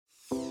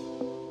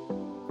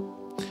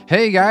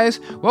Hey guys,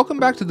 welcome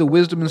back to the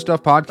Wisdom and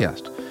Stuff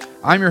podcast.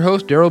 I'm your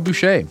host, Daryl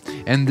Boucher,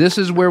 and this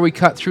is where we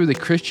cut through the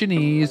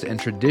Christianese and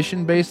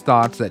tradition-based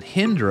thoughts that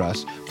hinder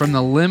us from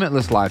the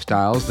limitless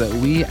lifestyles that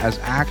we as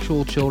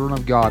actual children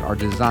of God are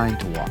designed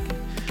to walk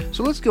in.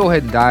 So let's go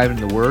ahead and dive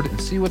into the Word and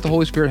see what the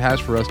Holy Spirit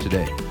has for us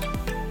today.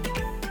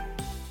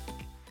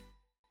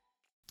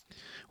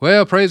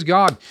 Well, praise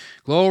God.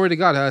 Glory to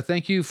God.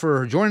 Thank you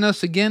for joining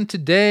us again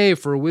today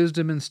for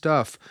Wisdom and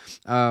Stuff.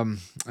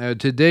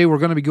 Today we're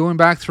going to be going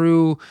back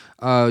through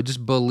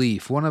just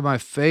belief. One of my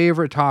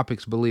favorite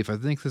topics, belief. I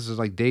think this is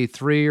like day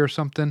 3 or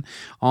something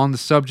on the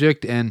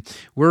subject, and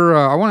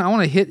I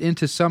want to hit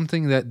into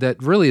something that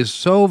really is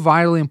so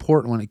vitally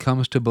important when it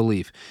comes to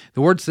belief.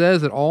 The Word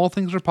says that all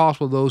things are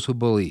possible to those who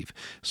believe.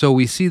 So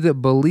we see that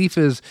belief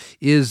is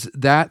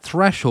that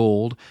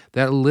threshold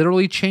that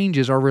literally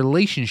changes our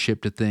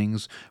relationship to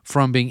things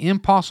from being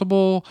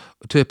impossible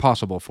to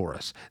possible for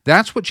us.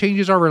 That's what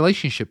changes our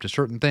relationship to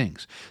certain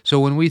things. So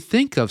when we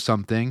think of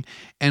something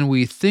and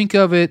we think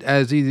of it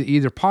as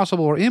either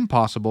possible or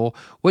impossible,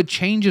 what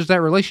changes that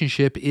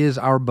relationship is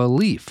our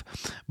belief.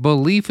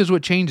 Belief is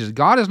what changes.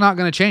 God is not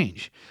going to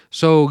change.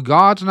 So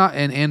God's not,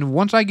 and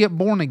once I get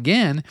born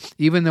again,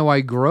 even though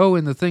I grow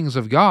in the things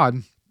of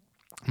God,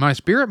 my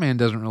spirit man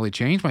doesn't really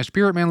change. My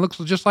spirit man looks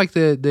just like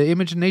the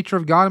image and nature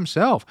of God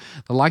himself,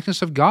 the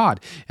likeness of God.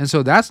 And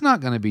so that's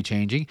not going to be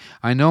changing.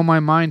 I know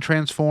my mind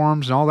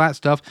transforms and all that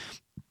stuff,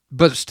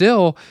 but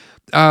still,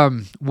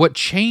 what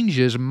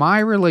changes my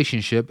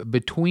relationship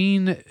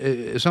between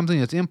something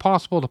that's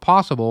impossible to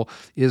possible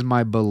is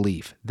my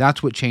belief.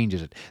 That's what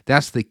changes it.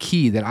 That's the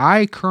key that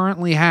I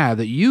currently have,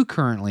 that you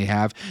currently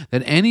have,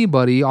 that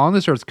anybody on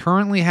this earth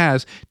currently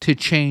has to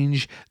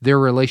change their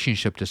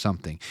relationship to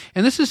something.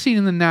 And this is seen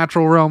in the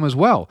natural realm as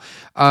well.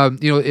 When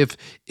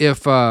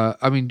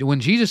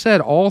Jesus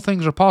said all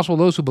things are possible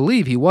to those who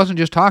believe, he wasn't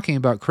just talking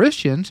about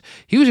Christians.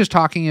 He was just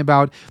talking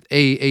about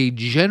a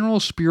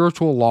general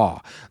spiritual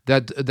law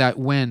that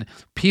when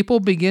people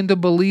begin to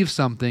believe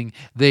something,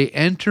 they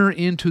enter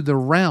into the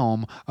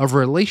realm of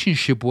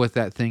relationship with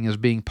that thing as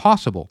being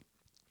possible.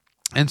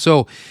 And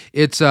so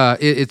it's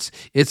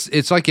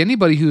like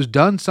anybody who's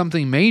done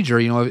something major.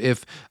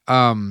 If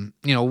the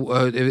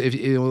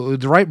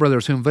Wright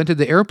brothers who invented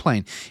the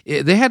airplane,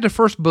 they had to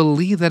first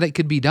believe that it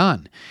could be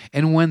done.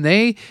 And when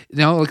they,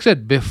 like I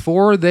said,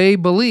 before they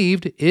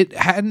believed, it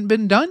hadn't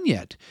been done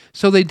yet.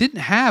 So they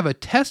didn't have a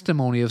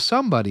testimony of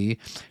somebody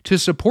to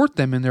support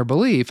them in their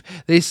belief.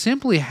 They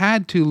simply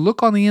had to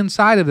look on the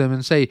inside of them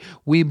and say,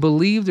 we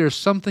believe there's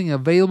something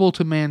available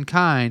to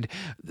mankind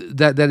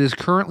that is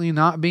currently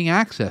not being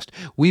accessed.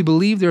 We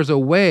believe there's a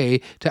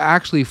way to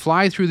actually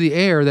fly through the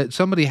air that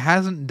somebody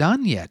hasn't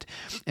done yet.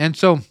 And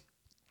so,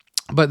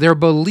 but their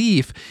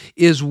belief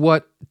is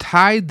what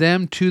tied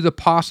them to the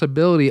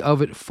possibility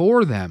of it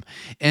for them.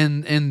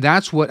 And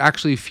that's what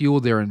actually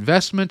fueled their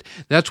investment.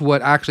 That's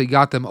what actually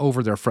got them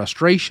over their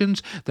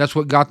frustrations. That's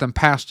what got them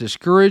past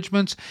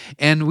discouragements.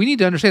 And we need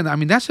to understand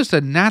that, that's just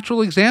a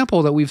natural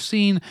example that we've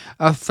seen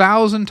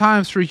 1,000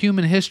 times through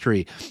human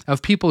history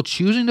of people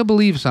choosing to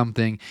believe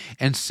something,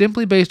 and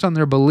simply based on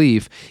their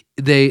belief,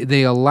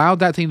 they allowed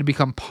that thing to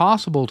become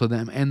possible to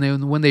them. And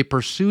then when they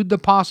pursued the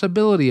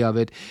possibility of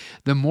it,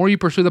 the more you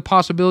pursue the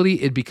possibility,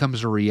 it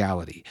becomes a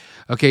reality.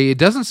 Okay, it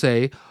doesn't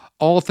say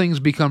all things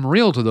become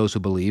real to those who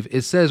believe.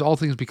 It says all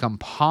things become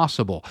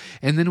possible.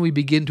 And then we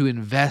begin to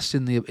invest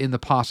in the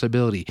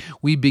possibility.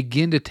 We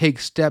begin to take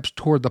steps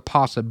toward the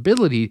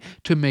possibility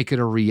to make it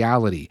a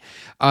reality.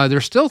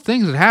 There's still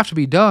things that have to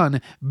be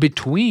done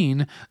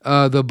between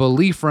the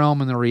belief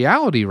realm and the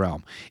reality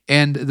realm.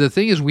 And the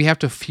thing is, we have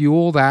to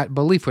fuel that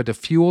belief. We have to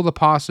fuel the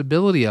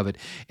possibility of it.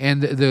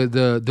 And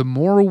the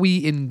more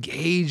we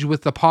engage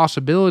with the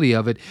possibility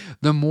of it,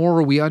 the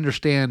more we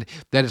understand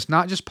that it's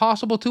not just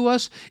possible to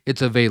us,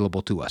 it's available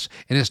to us.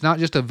 And it's not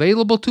just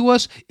available to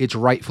us, it's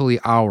rightfully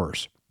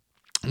ours.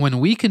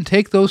 When we can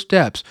take those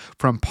steps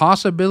from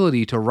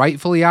possibility to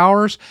rightfully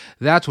ours,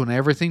 that's when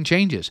everything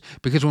changes.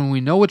 Because when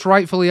we know it's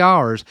rightfully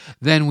ours,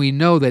 then we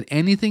know that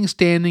anything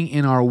standing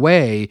in our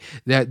way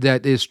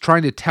that is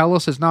trying to tell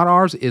us it's not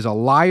ours is a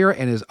liar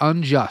and is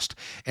unjust.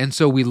 And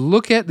so we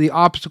look at the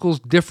obstacles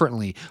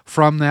differently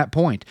from that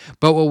point.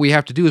 But what we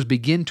have to do is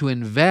begin to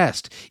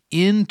invest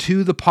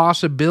into the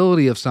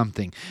possibility of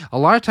something. A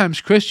lot of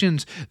times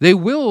Christians,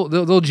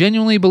 they'll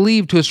genuinely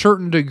believe to a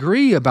certain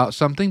degree about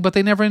something, but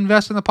they never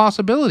invest in the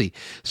possibility.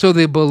 So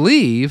they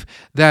believe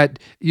that,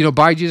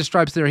 by Jesus'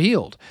 stripes they're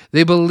healed.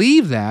 They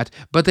believe that,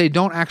 but they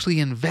don't actually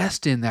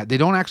invest in that. They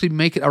don't actually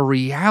make it a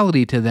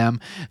reality to them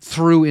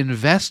through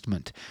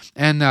investment.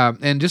 And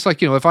just like,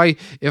 if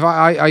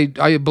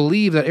I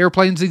believe that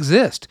airplanes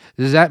exist,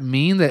 does that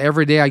mean that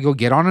every day I go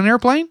get on an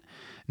airplane?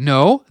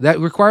 No, that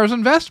requires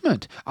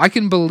investment. I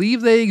can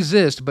believe they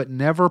exist, but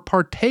never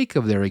partake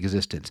of their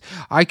existence.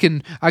 I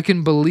can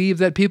believe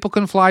that people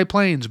can fly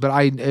planes,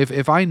 but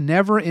if I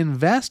never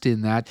invest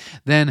in that,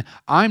 then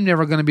I'm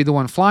never going to be the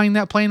one flying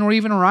that plane or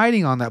even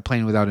riding on that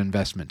plane without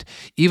investment,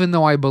 even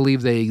though I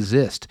believe they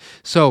exist.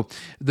 So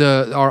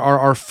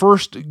our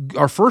first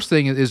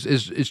thing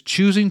is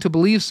choosing to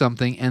believe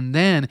something and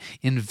then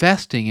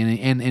investing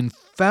and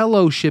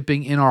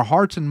fellowshipping in our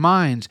hearts and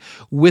minds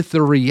with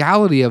the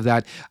reality of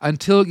that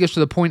until it gets to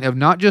the point of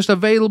not just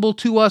available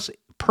to us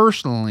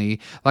personally.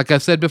 Like I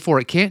said before,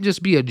 it can't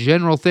just be a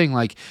general thing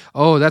like,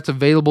 oh, that's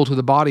available to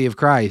the body of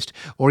Christ,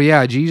 or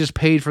yeah, Jesus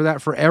paid for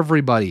that for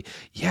everybody.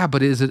 Yeah,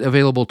 but is it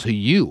available to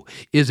you?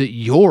 Is it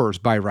yours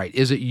by right?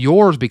 Is it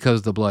yours because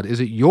of the blood? Is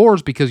it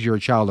yours because you're a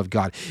child of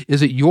God?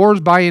 Is it yours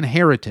by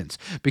inheritance?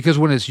 Because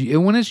when it's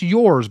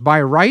yours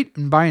by right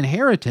and by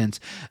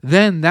inheritance,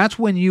 then that's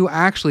when you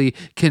actually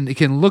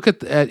can look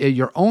at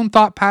your own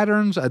thought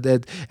patterns,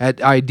 at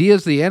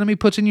ideas the enemy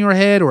puts in your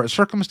head, or at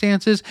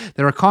circumstances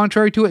that are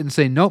contrary to it, and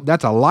say, nope,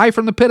 that's a lie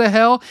from the pit of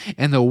hell,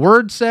 and the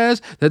word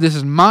says that this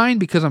is mine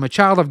because I'm a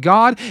child of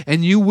God,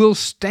 and you will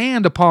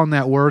stand upon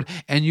that word,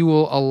 and you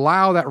will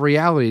allow that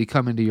reality to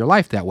come into your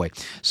life that way.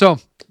 So,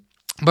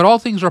 but all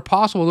things are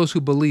possible to those who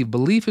believe.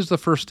 Belief is the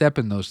first step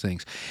in those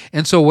things.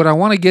 And so what I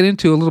want to get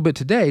into a little bit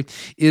today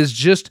is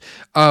just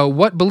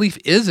what belief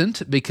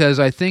isn't, because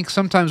I think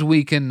sometimes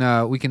we can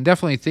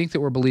definitely think that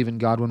we're believing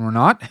God when we're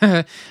not.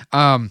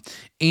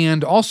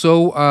 And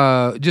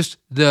also just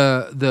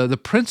the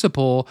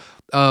principle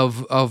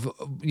of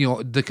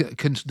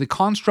the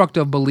construct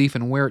of belief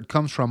and where it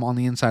comes from on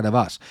the inside of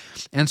us.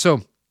 And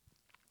so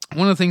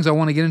one of the things I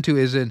want to get into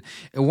is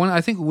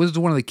I think was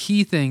one of the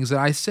key things that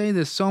I say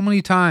this so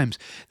many times,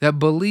 that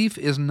belief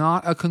is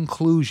not a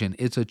conclusion,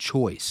 it's a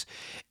choice.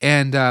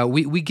 And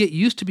we get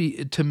used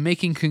to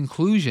making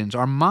conclusions.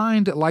 Our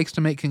mind likes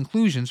to make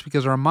conclusions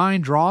because our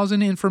mind draws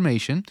in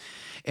information,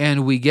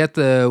 and we get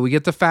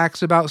the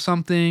facts about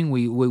something.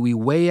 We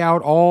weigh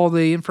out all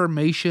the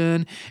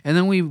information, and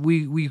then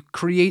we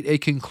create a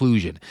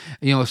conclusion.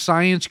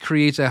 Science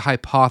creates a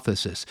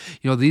hypothesis.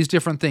 These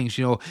different things.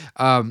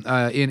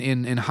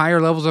 In higher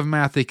levels of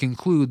math, they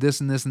conclude this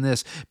and this and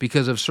this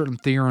because of certain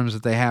theorems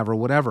that they have or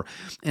whatever.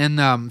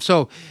 And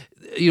so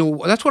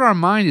that's what our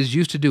mind is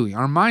used to doing.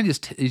 Our mind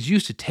is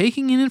used to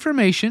taking in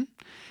information.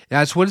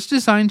 That's what it's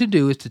designed to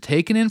do, is to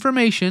take in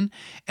information,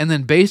 and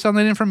then based on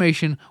that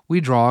information, we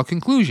draw a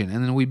conclusion.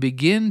 And then we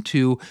begin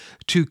to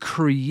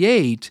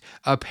create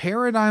a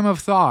paradigm of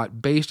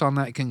thought based on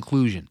that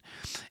conclusion.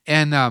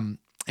 And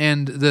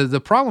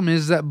the problem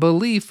is that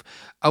belief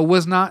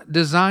was not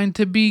designed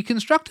to be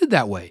constructed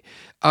that way.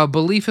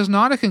 Belief is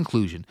not a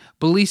conclusion.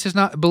 Belief is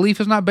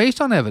not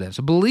based on evidence.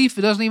 Belief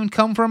doesn't even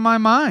come from my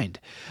mind.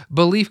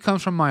 Belief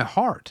comes from my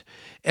heart.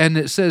 And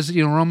it says,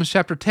 Romans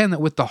chapter 10, that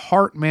with the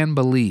heart man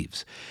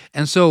believes.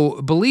 And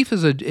so belief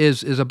is a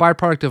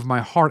byproduct of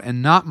my heart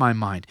and not my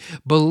mind.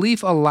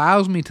 Belief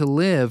allows me to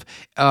live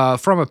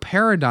from a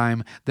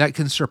paradigm that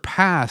can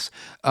surpass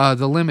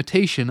the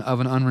limitation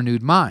of an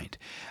unrenewed mind.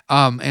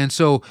 And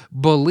so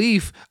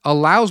belief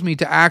allows me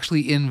to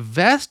actually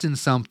invest in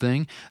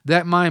something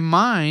that my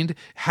mind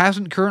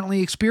hasn't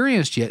currently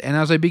experienced yet. And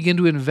as I begin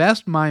to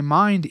invest my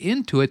mind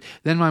into it,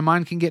 then my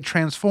mind can get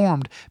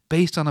transformed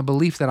based on a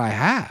belief that I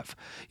have.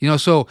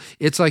 So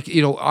it's like,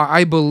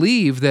 I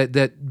believe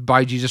that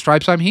by Jesus'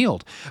 stripes I'm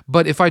healed.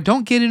 But if I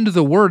don't get into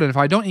the word, and if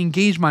I don't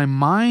engage my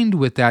mind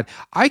with that,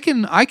 I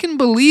can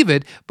believe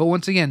it, but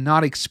once again,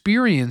 not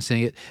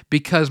experiencing it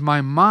because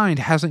my mind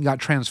hasn't got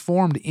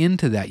transformed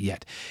into that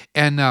yet.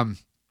 And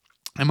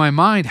my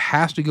mind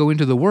has to go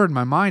into the Word.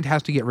 My mind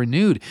has to get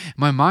renewed.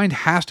 My mind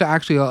has to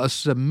actually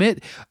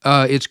submit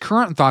its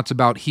current thoughts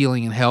about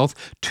healing and health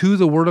to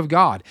the Word of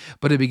God.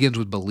 But it begins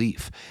with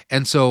belief.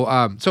 And so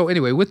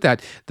anyway, with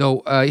that,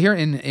 though, here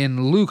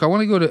in Luke, I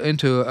want to go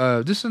into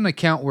this is an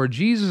account where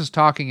Jesus is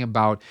talking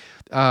about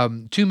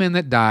two men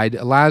that died,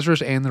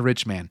 Lazarus and the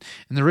rich man.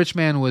 And the rich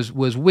man was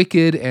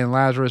wicked, and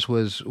Lazarus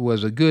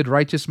was a good,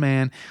 righteous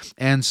man.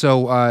 And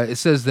so it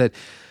says that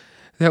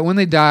when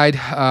they died,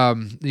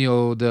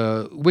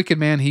 the wicked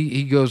man,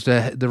 he goes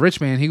to, the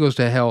rich man, he goes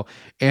to hell,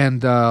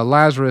 and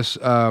Lazarus,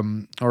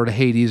 or to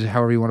Hades,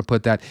 however you want to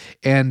put that,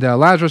 and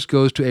Lazarus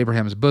goes to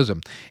Abraham's bosom.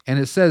 And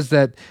it says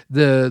that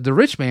the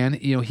rich man,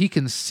 he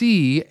can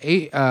see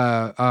the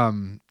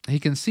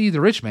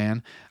rich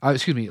man,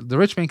 the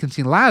rich man can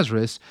see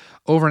Lazarus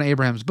over in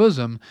Abraham's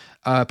bosom,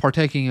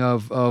 partaking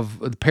of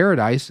the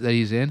paradise that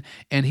he's in,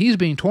 and he's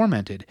being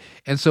tormented.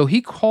 And so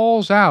he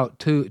calls out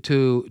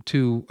to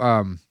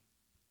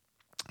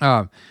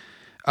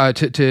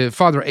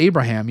Father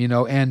Abraham,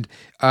 and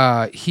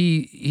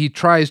he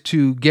tries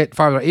to get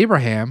Father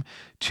Abraham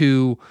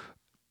to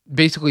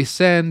basically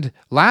send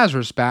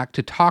Lazarus back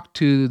to talk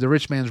to the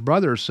rich man's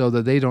brothers so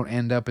that they don't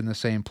end up in the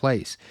same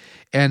place.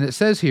 And it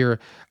says here,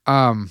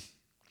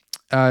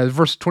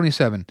 verse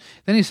 27.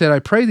 Then he said, I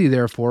pray thee,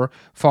 therefore,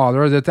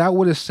 Father, that thou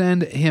wouldest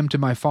send him to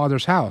my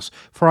father's house,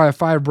 for I have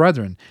 5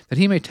 brethren, that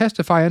he may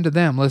testify unto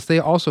them, lest they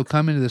also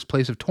come into this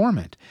place of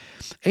torment.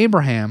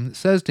 Abraham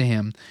says to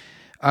him,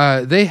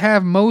 they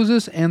have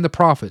Moses and the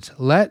prophets.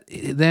 Let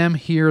them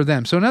hear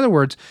them. So in other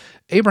words,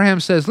 Abraham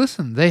says,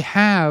 listen, they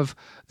have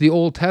the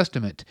Old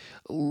Testament.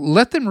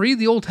 Let them read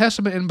the Old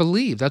Testament and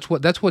believe. That's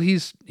what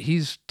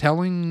he's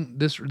telling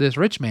this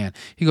rich man.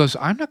 He goes,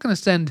 I'm not going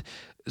to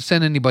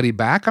send anybody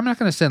back. I'm not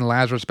going to send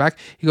Lazarus back.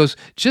 He goes,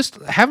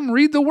 just have them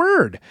read the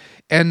word.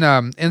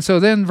 And so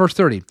then verse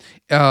 30,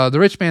 the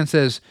rich man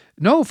says,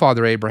 no,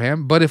 Father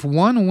Abraham, but if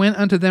one went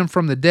unto them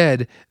from the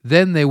dead,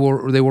 then they will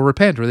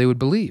repent, or they would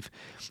believe.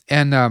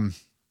 And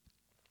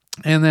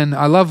then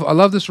I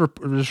love this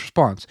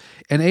response.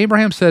 And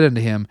Abraham said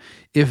unto him,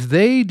 if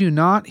they do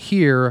not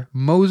hear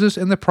Moses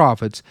and the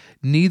prophets,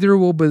 neither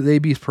will they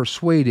be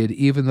persuaded,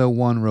 even though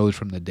one rose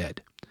from the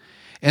dead.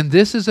 And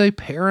this is a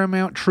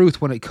paramount truth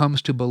when it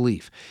comes to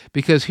belief.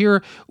 Because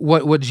here,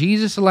 what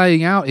Jesus is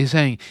laying out is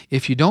saying,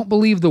 if you don't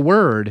believe the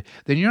word,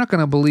 then you're not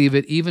going to believe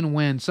it even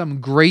when some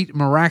great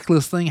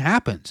miraculous thing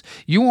happens.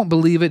 You won't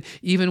believe it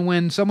even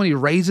when somebody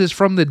raises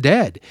from the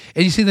dead.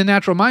 And you see, the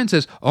natural mind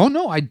says, oh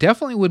no, I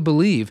definitely would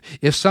believe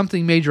if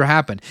something major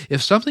happened.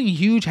 If something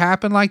huge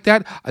happened like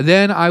that,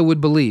 then I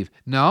would believe.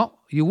 No,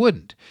 you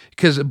wouldn't,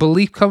 because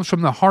belief comes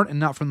from the heart and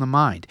not from the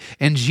mind.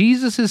 And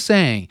Jesus is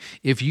saying,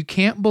 if you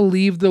can't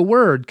believe the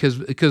word,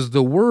 because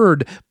the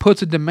word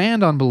puts a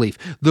demand on belief.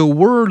 The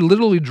word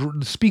literally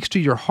speaks to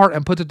your heart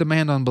and puts a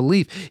demand on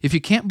belief. If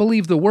you can't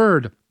believe the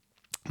word,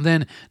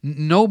 then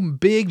no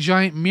big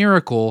giant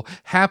miracle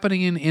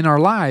happening in our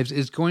lives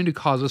is going to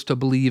cause us to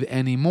believe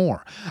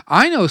anymore.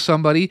 I know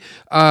somebody,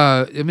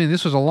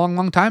 this was a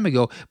long time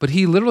ago, but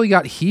he literally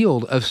got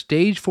healed of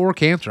stage 4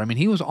 cancer.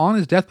 He was on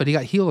his deathbed. He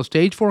got healed of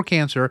stage 4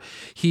 cancer.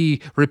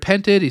 He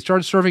repented. He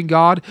started serving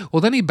God.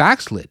 Well, then he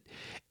backslid.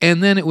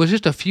 And then it was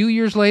just a few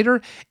years later,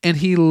 and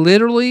he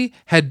literally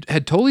had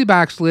totally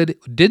backslid,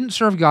 didn't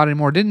serve God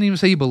anymore, didn't even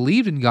say he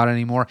believed in God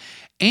anymore,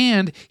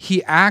 and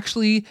he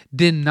actually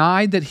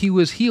denied that he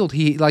was healed.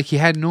 He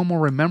had no more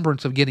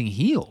remembrance of getting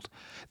healed.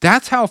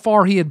 That's how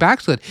far he had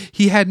backslid.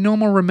 He had no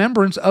more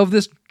remembrance of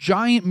this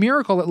giant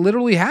miracle that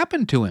literally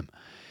happened to him.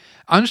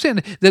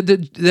 Understand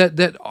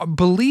that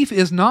belief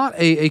is not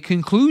a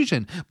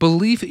conclusion.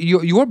 Belief,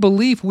 your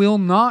belief will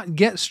not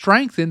get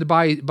strengthened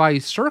by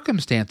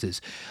circumstances.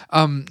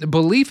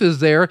 Belief is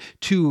there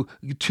to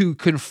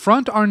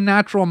confront our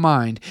natural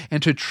mind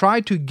and to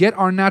try to get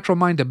our natural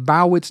mind to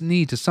bow its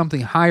knee to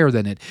something higher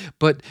than it.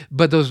 But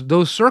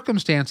those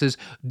circumstances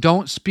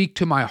don't speak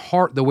to my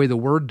heart the way the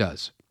word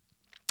does.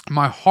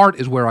 My heart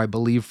is where I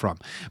believe from.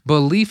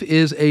 Belief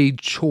is a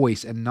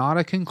choice and not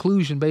a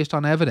conclusion based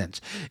on evidence.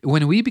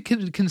 When we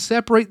can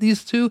separate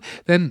these two,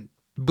 then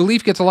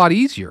belief gets a lot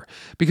easier,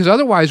 because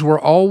otherwise we're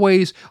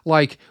always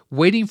like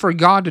waiting for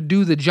God to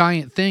do the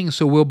giant thing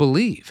so we'll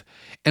believe.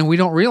 And we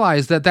don't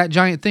realize that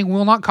giant thing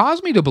will not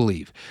cause me to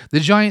believe. The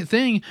giant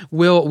thing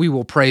we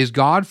will praise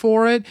God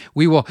for it.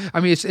 We will,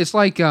 it's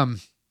like,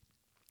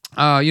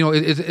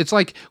 it's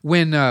like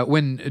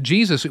when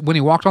Jesus, when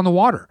he walked on the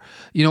water,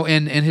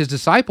 and his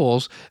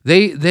disciples,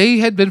 they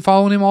had been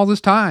following him all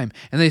this time,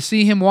 and they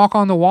see him walk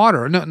on the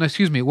water. No,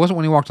 excuse me, it wasn't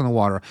when he walked on the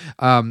water.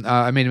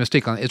 I made a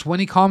mistake on it. It's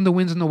when he calmed the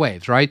winds and the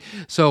waves, right?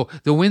 So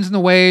the winds and the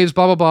waves,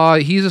 blah blah blah.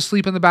 He's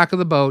asleep in the back of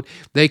the boat.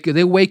 They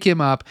wake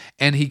him up,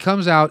 and he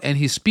comes out and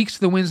he speaks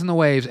to the winds and the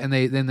waves, and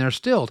they're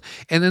stilled.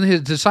 And then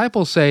his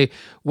disciples say,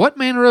 "What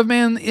manner of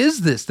man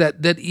is this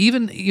that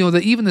even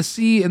the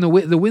sea and the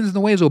winds and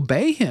the waves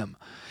obey him?"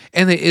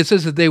 And it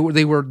says that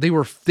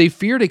they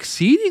feared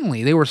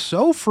exceedingly. They were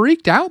so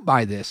freaked out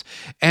by this.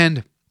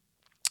 And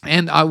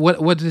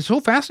what is so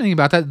fascinating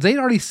about that, they'd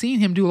already seen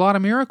him do a lot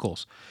of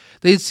miracles.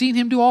 They'd seen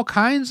him do all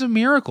kinds of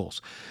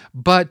miracles.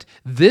 But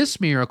this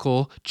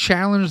miracle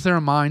challenged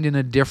their mind in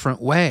a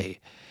different way.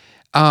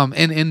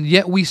 And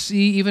yet we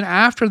see even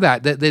after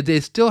that they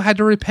still had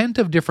to repent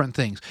of different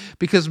things,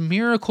 because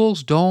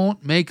miracles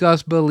don't make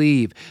us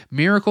believe.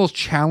 Miracles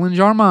challenge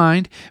our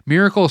mind.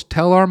 Miracles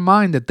tell our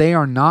mind that they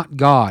are not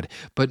God.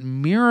 But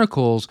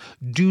miracles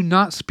do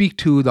not speak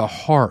to the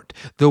heart.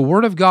 The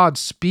Word of God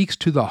speaks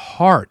to the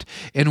heart.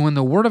 And when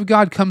the Word of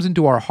God comes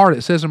into our heart,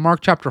 it says in Mark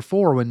chapter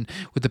 4, with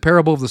the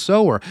parable of the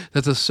sower,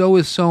 that the sow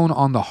is sown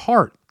on the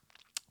heart.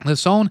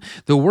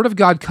 The Word of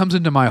God comes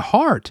into my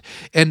heart,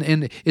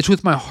 and it's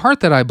with my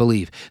heart that I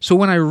believe. So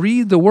when I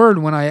read the Word,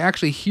 when I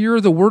actually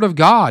hear the Word of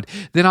God,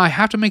 then I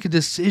have to make a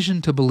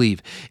decision to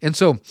believe. And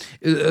so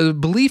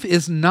belief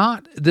is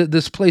not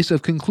this place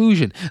of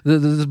conclusion.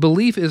 The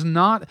belief is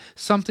not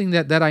something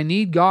that I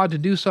need God to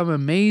do some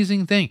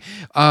amazing thing.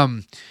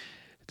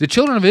 The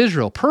children of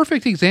Israel,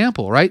 perfect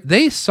example, right?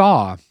 They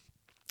saw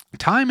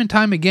time and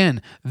time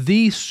again,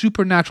 the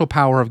supernatural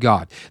power of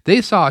God.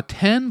 They saw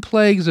 10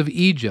 plagues of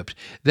Egypt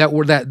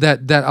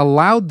that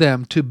allowed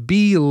them to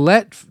be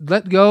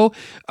let go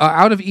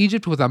out of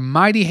Egypt with a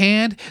mighty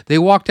hand. They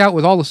walked out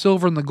with all the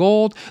silver and the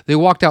gold. They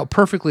walked out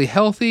perfectly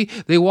healthy.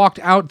 They walked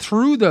out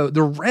through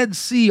the Red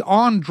Sea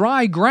on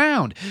dry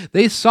ground.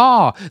 They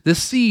saw the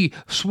sea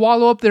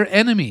swallow up their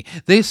enemy.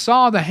 They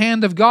saw the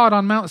hand of God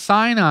on Mount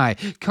Sinai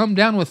come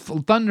down with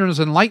thunders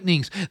and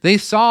lightnings. They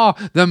saw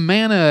the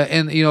manna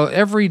and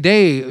every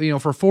day,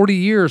 for 40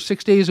 years,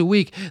 6 days a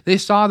week. They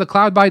saw the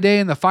cloud by day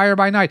and the fire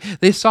by night.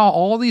 They saw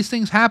all these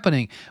things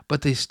happening,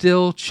 but they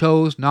still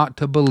chose not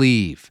to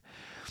believe,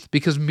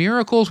 because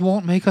miracles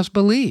won't make us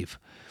believe.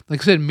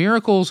 Like I said,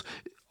 miracles.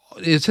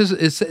 It says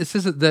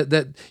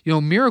that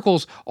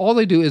miracles, all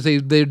they do is they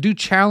do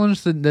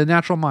challenge the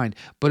natural mind,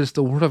 but it's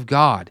the word of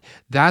God.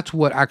 That's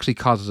what actually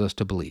causes us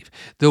to believe.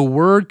 The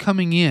word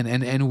coming in,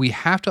 and we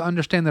have to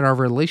understand that our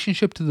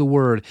relationship to the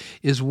word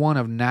is one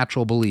of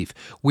natural belief.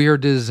 We are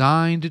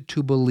designed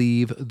to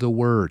believe the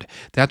word.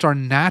 That's our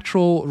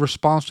natural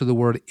response to the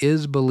word,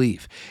 is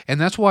belief.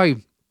 And that's why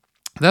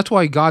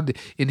God,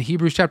 in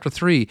Hebrews chapter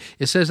 3,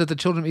 it says that the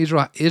children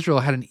of Israel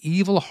had an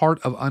evil heart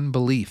of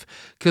unbelief,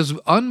 because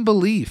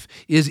unbelief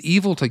is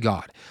evil to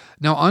God.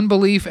 Now,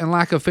 unbelief and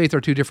lack of faith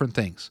are two different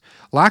things.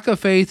 Lack of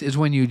faith is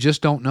when you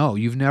just don't know.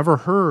 You've never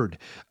heard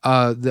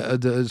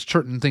the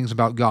certain things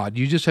about God.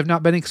 You just have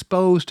not been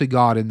exposed to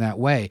God in that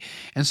way.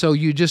 And so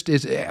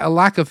a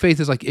lack of faith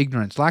is like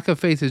ignorance. Lack of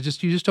faith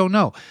is you just don't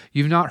know.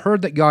 You've not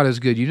heard that God is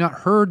good. You've not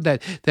heard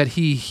that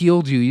He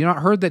healed you. You've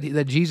not heard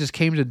that Jesus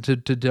came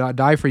to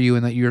die for you,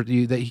 and that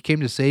that He came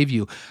to save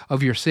you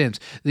of your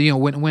sins.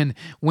 When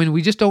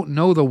we just don't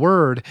know the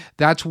word,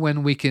 that's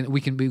when we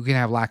can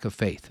have lack of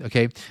faith.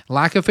 Okay,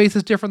 lack of faith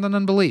is different than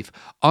unbelief.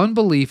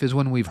 Unbelief is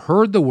when we've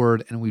heard the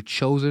word and we've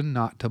chosen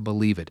not to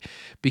believe it,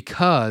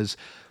 because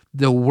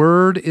the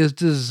word is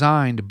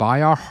designed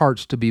by our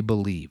hearts to be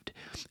believed.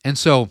 And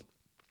so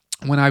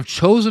when I've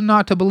chosen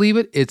not to believe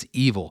it, it's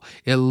evil.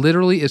 It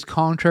literally is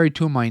contrary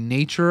to my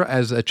nature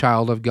as a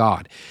child of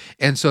God.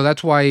 And so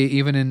that's why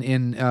even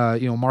in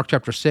Mark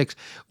chapter 6,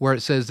 where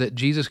it says that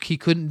Jesus, He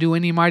couldn't do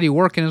any mighty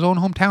work in His own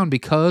hometown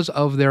because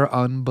of their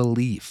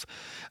unbelief.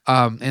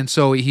 And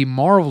so He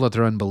marveled at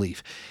their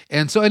unbelief.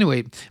 And so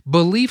anyway,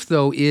 belief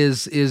though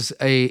is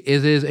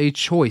a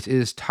choice. It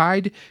is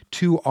tied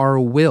to our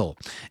will.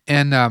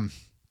 And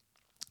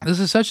this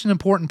is such an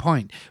important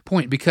point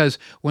because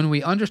when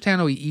we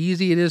understand how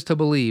easy it is to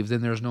believe,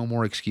 then there's no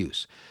more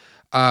excuse.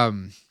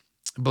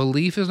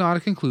 Belief is not a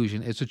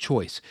conclusion, it's a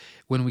choice.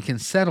 When we can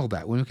settle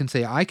that, when we can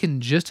say, I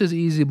can just as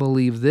easily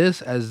believe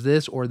this as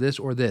this or this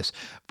or this,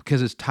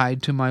 because it's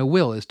tied to my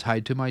will, it's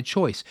tied to my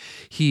choice.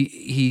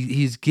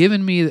 He's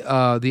given me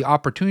the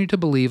opportunity to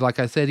believe. Like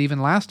I said,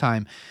 even last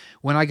time,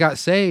 when I got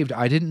saved,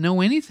 I didn't know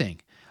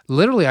anything.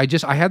 Literally,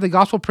 I had the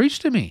gospel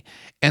preached to me,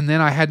 and then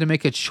I had to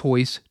make a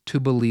choice to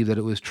believe that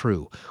it was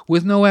true,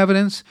 with no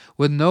evidence,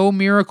 with no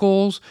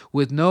miracles,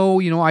 with no,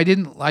 I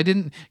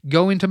didn't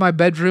go into my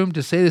bedroom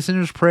to say the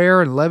sinner's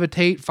prayer and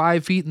levitate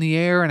 5 feet in the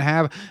air and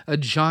have a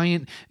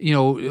giant,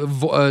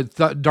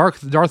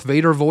 Darth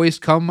Vader voice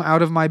come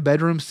out of my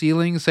bedroom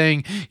ceiling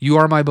saying, "You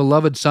are my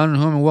beloved son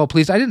in whom I'm well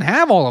pleased." I didn't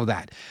have all of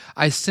that.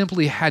 I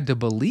simply had to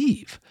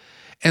believe,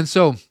 and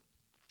so.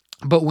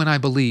 But when I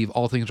believe,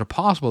 all things are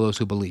possible to those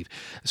who believe.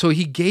 So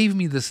He gave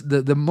me this,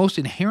 the most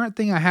inherent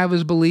thing I have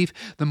is belief.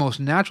 The most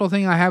natural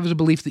thing I have is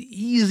belief. The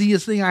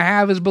easiest thing I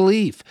have is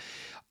belief.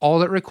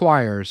 All it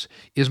requires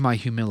is my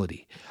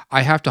humility.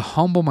 I have to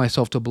humble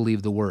myself to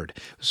believe the word.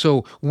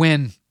 So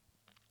when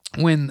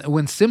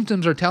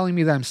symptoms are telling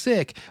me that I'm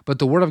sick, but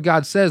the word of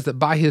God says that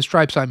by His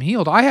stripes I'm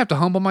healed, I have to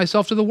humble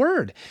myself to the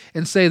word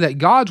and say that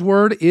God's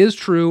word is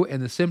true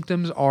and the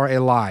symptoms are a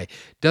lie.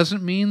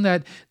 Doesn't mean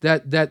that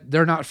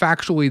they're not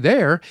factually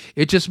there.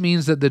 It just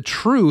means that the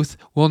truth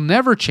will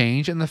never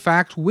change and the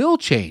facts will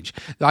change.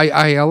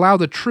 I allow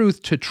the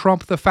truth to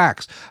trump the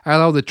facts. I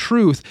allow the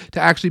truth to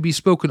actually be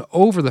spoken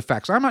over the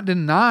facts. I'm not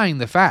denying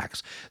the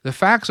facts. The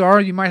facts are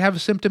you might have a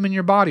symptom in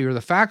your body, or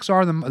the facts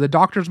are the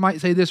doctors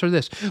might say this or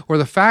this, or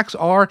the facts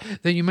are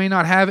that you may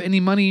not have any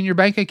money in your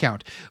bank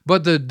account.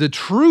 But the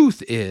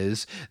truth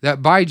is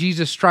that by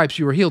Jesus' stripes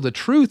you are healed. The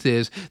truth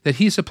is that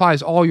He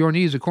supplies all your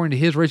needs according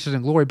to His riches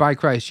and glory by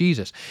Christ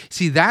Jesus.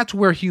 See, that's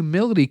where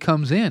humility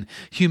comes in.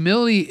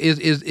 Humility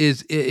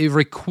it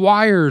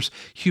requires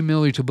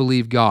humility to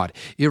believe God.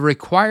 It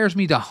requires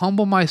me to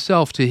humble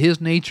myself to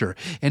His nature,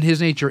 and His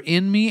nature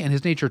in me and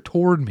His nature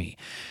toward me.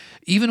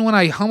 Even when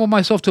I humble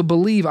myself to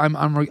believe,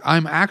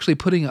 I'm actually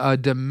putting a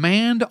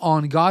demand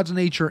on God's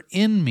nature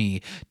in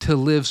me to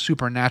live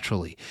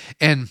supernaturally.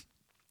 And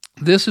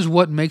this is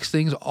what makes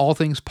all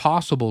things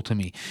possible to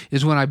me,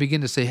 is when I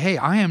begin to say, hey,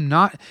 I am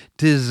not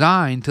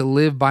designed to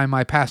live by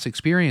my past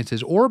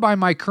experiences or by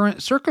my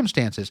current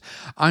circumstances.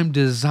 I'm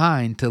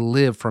designed to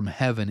live from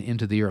heaven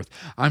into the earth.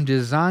 I'm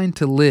designed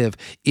to live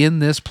in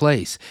this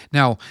place.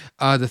 Now,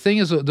 the thing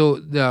is,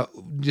 though,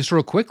 just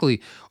real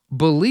quickly,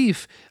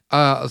 belief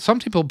some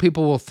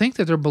people will think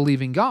that they're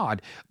believing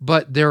God,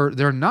 but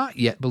they're not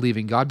yet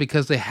believing God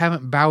because they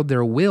haven't bowed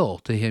their will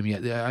to Him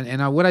yet.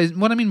 What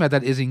I mean by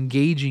that is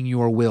engaging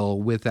your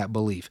will with that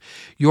belief.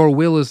 Your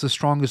will is the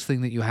strongest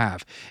thing that you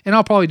have, and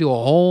I'll probably do a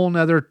whole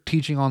nother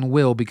teaching on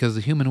will because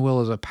the human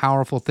will is a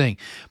powerful thing,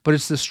 but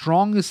it's the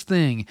strongest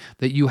thing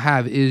that you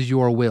have is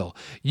your will.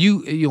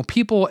 You know,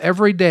 people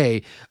every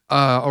day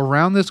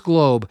around this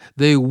globe,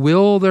 they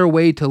will their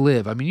way to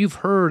live. I mean, you've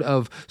heard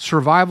of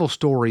survival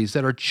stories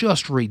that are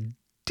just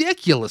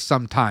ridiculous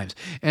sometimes,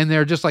 and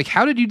they're just like,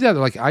 "How did you do that?"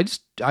 They're like,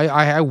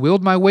 I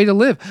willed my way to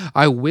live.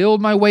 I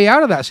willed my way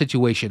out of that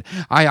situation.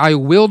 I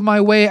willed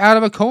my way out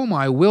of a coma.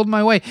 I willed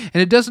my way,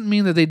 and it doesn't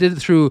mean that they did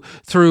it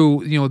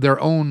through their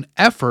own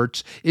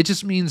efforts. It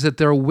just means that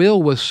their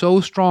will was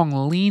so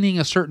strong, leaning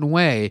a certain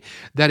way,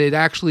 that it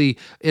actually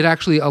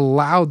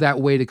allowed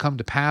that way to come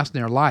to pass in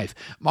their life.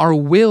 Our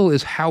will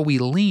is how we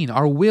lean.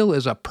 Our will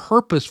is a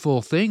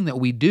purposeful thing that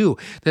we do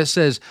that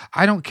says,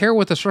 I don't care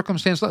what the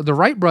circumstance. The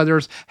Wright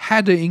brothers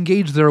had to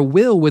engage their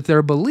will with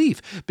their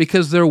belief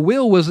because their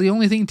will was the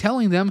only thing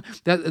telling them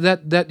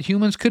that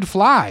humans could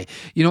fly,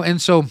 and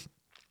so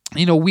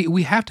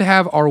we have to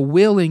have our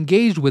will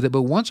engaged with it.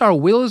 But once our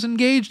will is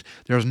engaged,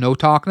 there's no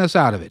talking us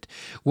out of it.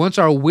 Once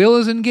our will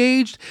is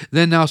engaged,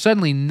 then now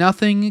suddenly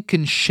nothing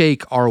can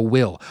shake our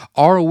will.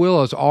 Our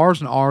will is ours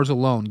and ours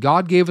alone.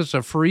 God gave us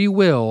a free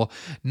will,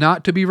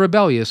 not to be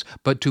rebellious,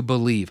 but to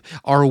believe.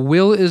 Our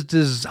will is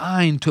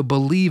designed to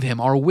believe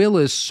Him. Our will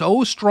is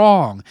so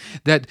strong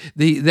that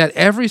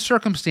every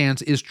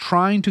circumstance is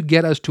trying to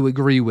get us to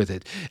agree with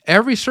it.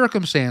 Every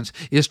circumstance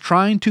is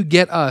trying to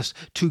get us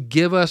to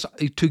give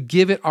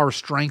it our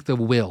strength of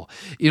will.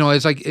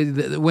 It's like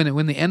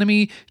when the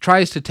enemy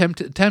tries to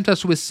tempt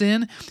us with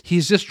sin,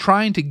 he's just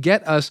trying to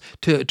get us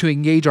to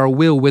engage our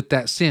will with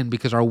that sin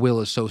because our will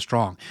is so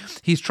strong.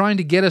 He's trying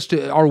to get us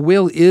to, our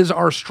will is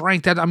our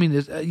strength.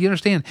 You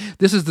understand,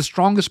 this is the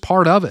strongest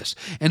part of us.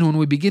 And when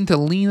we begin to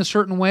lean a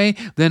certain way,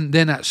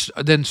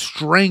 then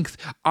strength,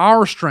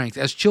 our strength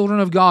as children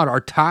of God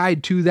are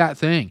tied to that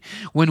thing.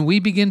 When we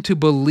begin to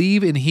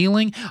believe in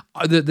healing,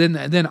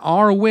 then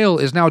our will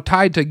is now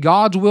tied to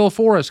God's will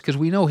for us, because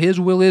we know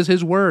His will is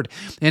His word,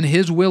 and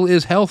His will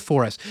is health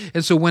for us.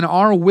 And so when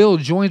our will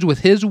joins with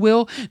His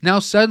will, now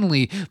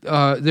suddenly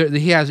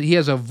He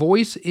has a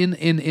voice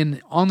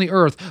in on the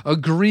earth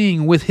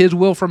agreeing with His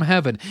will from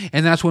heaven,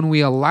 and that's when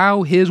we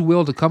allow His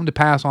will to come to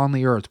pass on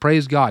the earth.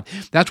 Praise God.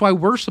 That's why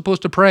we're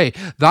supposed to pray,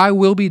 "Thy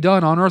will be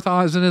done on earth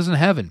as it is in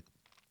heaven."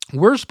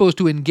 We're supposed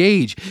to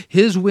engage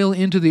His will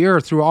into the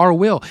earth through our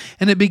will,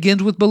 and it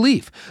begins with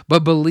belief.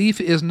 But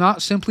belief is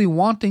not simply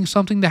wanting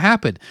something to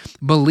happen.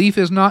 Belief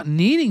is not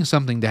needing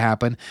something to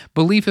happen.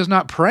 Belief is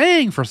not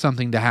praying for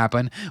something to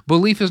happen.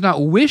 Belief is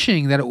not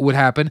wishing that it would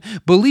happen.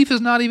 Belief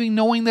is not even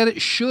knowing that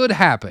it should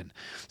happen.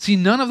 See,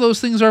 none of those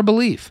things are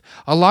belief.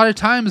 A lot of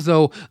times,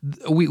 though,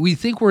 we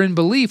think we're in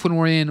belief when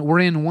we're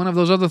in one of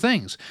those other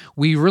things.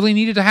 We really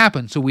need it to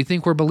happen, so we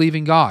think we're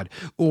believing God,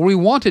 or we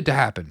want it to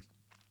happen,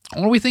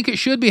 or we think it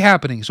should be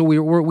happening, so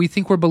we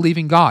think we're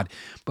believing God.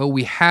 But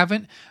we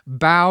haven't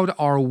bowed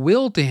our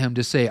will to Him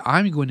to say,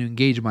 I'm going to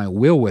engage my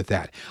will with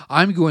that.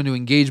 I'm going to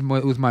engage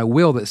with my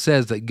will that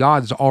says that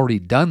God's already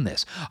done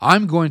this.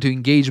 I'm going to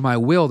engage my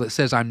will that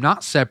says I'm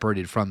not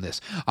separated from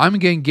this. I'm going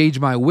to engage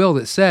my will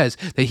that says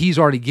that He's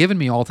already given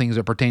me all things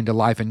that pertain to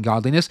life and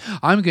godliness.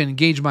 I'm going to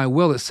engage my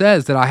will that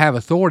says that I have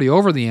authority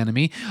over the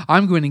enemy.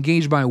 I'm going to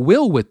engage my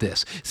will with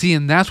this. See,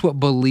 and that's what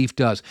belief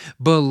does.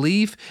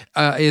 Belief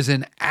is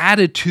an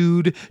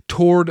attitude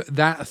toward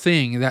that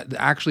thing that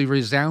actually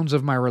resounds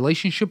of my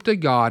relationship to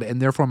God, and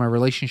therefore my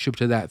relationship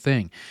to that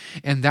thing.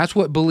 And that's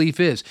what belief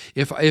is.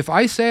 If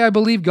I say I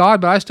believe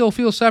God, but I still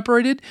feel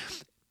separated,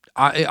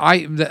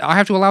 I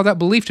have to allow that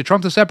belief to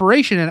trump the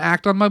separation and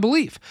act on my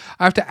belief.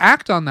 I have to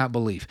act on that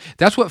belief.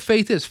 That's what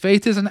faith is.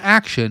 Faith is an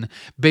action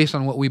based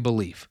on what we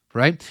believe.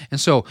 Right? And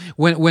so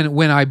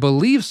when I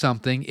believe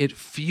something, it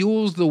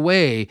fuels the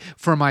way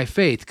for my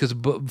faith, because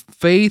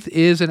faith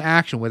is an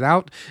action.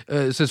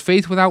 It says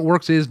faith without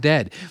works is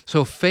dead.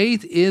 So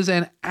faith is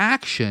an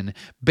action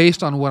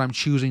based on what I'm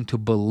choosing to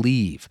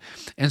believe.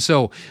 And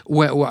so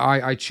when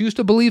I choose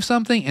to believe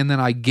something, and then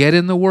I get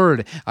in the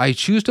Word. I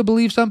choose to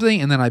believe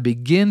something, and then I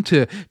begin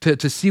to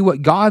see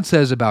what God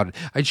says about it.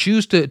 I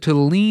choose to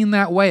lean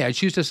that way. I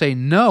choose to say,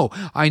 no,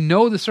 I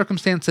know the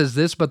circumstance says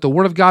this, but the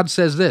Word of God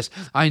says this.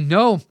 I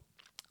know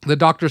the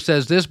doctor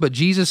says this, but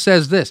Jesus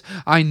says this.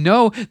 I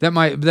know that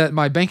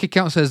my bank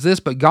account says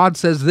this, but God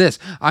says this.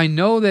 I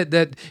know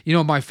that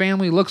my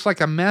family looks like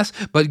a mess,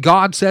 but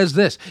God says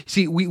this.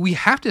 See, we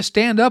have to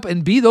stand up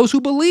and be those who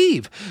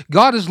believe.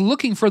 God is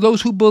looking for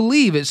those who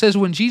believe. It says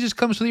when Jesus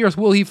comes to the earth,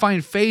 will He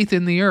find faith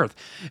in the earth?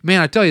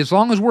 Man, I tell you, as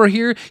long as we're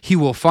here, He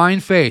will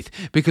find faith,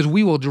 because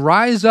we will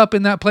rise up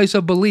in that place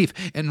of belief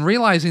and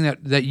realizing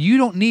that you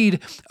don't need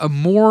a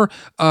more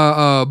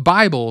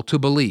Bible to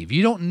believe.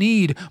 You don't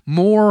need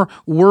more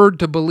word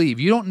to believe.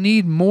 You don't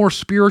need more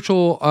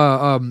spiritual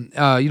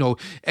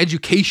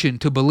education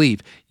to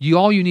believe.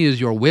 All you need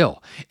is your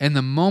will. And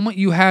the moment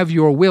you have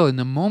your will, and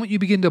the moment you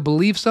begin to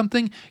believe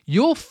something,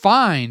 you'll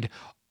find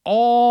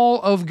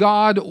all of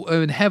God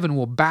in heaven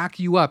will back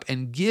you up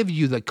and give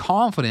you the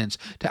confidence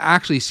to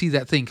actually see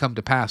that thing come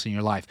to pass in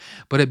your life.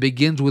 But it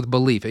begins with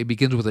belief. It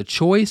begins with a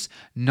choice,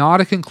 not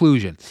a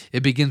conclusion.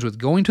 It begins with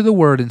going to the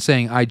Word and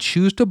saying, I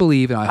choose to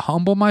believe, and I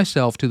humble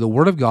myself to the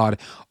Word of God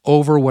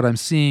over what I'm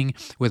seeing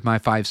with my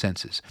five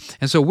senses.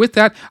 And so with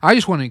that, I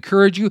just want to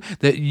encourage you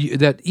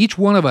that each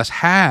one of us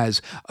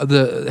has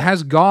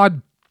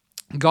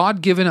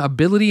God-given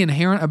ability,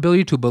 inherent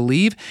ability to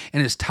believe,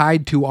 and it's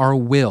tied to our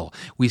will.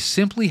 We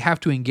simply have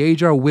to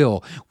engage our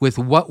will with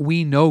what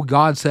we know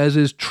God says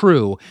is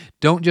true.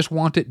 Don't just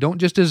want it. Don't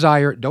just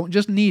desire it. Don't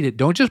just need it.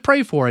 Don't just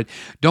pray for it.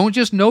 Don't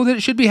just know that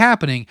it should be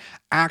happening.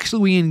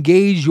 Actually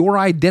engage your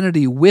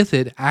identity with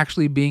it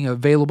actually being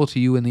available to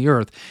you in the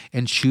earth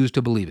and choose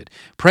to believe it.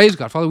 Praise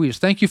God. Father, we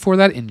just thank you for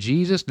that in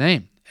Jesus'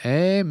 name.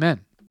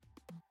 Amen.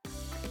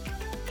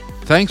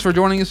 Thanks for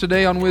joining us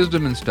today on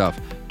Wisdom and Stuff.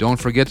 Don't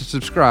forget to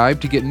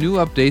subscribe to get new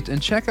updates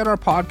and check out our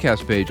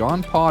podcast page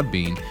on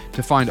Podbean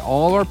to find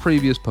all our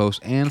previous posts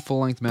and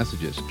full-length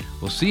messages.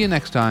 We'll see you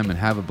next time and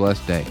have a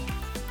blessed day.